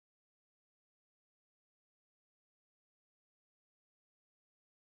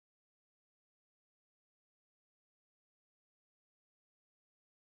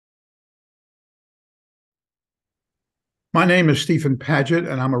My name is Stephen Paget,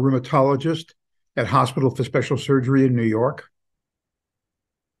 and I'm a rheumatologist at Hospital for Special Surgery in New York.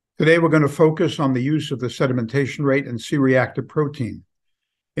 Today, we're going to focus on the use of the sedimentation rate and C-reactive protein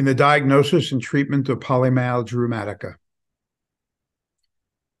in the diagnosis and treatment of polymyalgica rheumatica.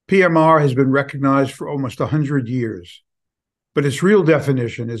 PMR has been recognized for almost 100 years, but its real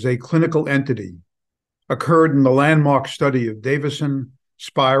definition as a clinical entity occurred in the landmark study of Davison,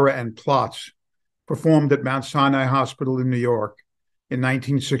 Spira, and Plotz, performed at Mount Sinai Hospital in New York in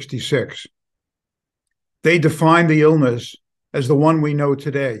 1966. They defined the illness as the one we know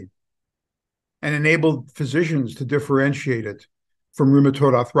today and enabled physicians to differentiate it from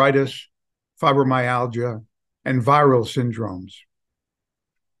rheumatoid arthritis, fibromyalgia, and viral syndromes.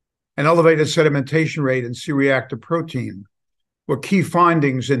 An elevated sedimentation rate and C-reactive protein were key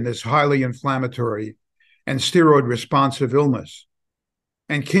findings in this highly inflammatory and steroid-responsive illness,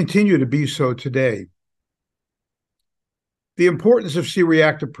 and continue to be so today. The importance of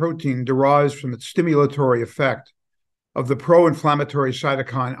C-reactive protein derives from its stimulatory effect of the pro-inflammatory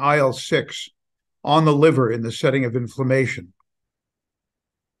cytokine IL-6 on the liver in the setting of inflammation.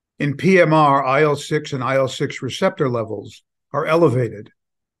 In PMR, IL-6 and IL-6 receptor levels are elevated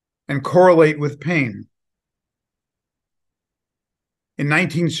and correlate with pain. In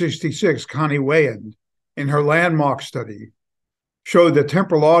 1966, Connie Weyand, in her landmark study, showed that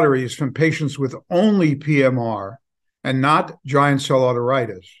temporal arteries from patients with only PMR and not giant cell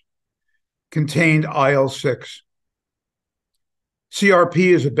arteritis contained IL-6. CRP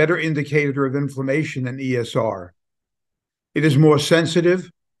is a better indicator of inflammation than ESR. It is more sensitive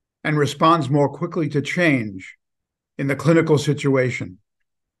and responds more quickly to change in the clinical situation.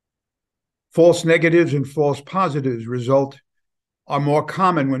 False negatives and false positives are more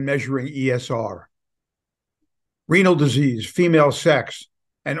common when measuring ESR. Renal disease, female sex,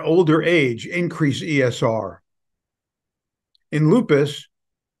 and older age increase ESR. In lupus,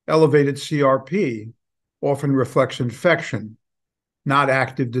 elevated CRP often reflects infection, not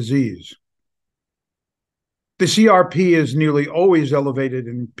active disease. The CRP is nearly always elevated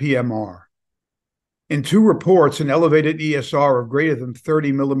in PMR. In two reports, an elevated ESR of greater than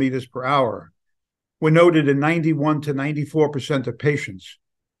 30 millimeters per hour were noted in 91 to 94% of patients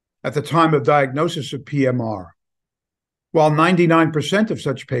at the time of diagnosis of PMR, while 99% of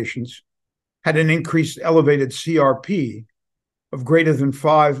such patients had an increased elevated CRP of greater than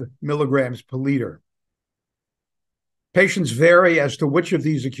 5 milligrams per liter. Patients vary as to which of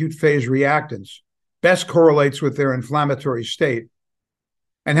these acute phase reactants best correlates with their inflammatory state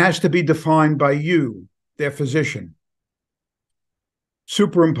and has to be defined by you, their physician.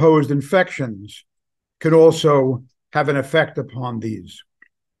 Superimposed infections can also have an effect upon these.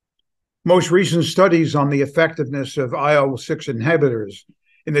 Most recent studies on the effectiveness of IL-6 inhibitors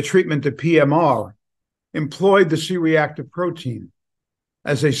in the treatment of PMR employed the C-reactive protein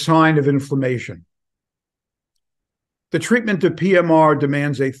as a sign of inflammation. The treatment of PMR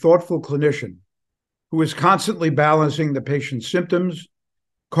demands a thoughtful clinician who is constantly balancing the patient's symptoms,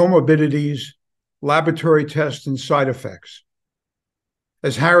 comorbidities, laboratory tests, and side effects.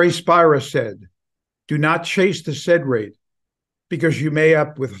 As Harry Spira said, do not chase the SED rate because you may end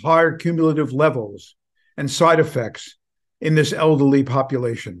up with higher cumulative levels and side effects in this elderly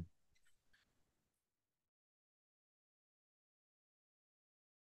population.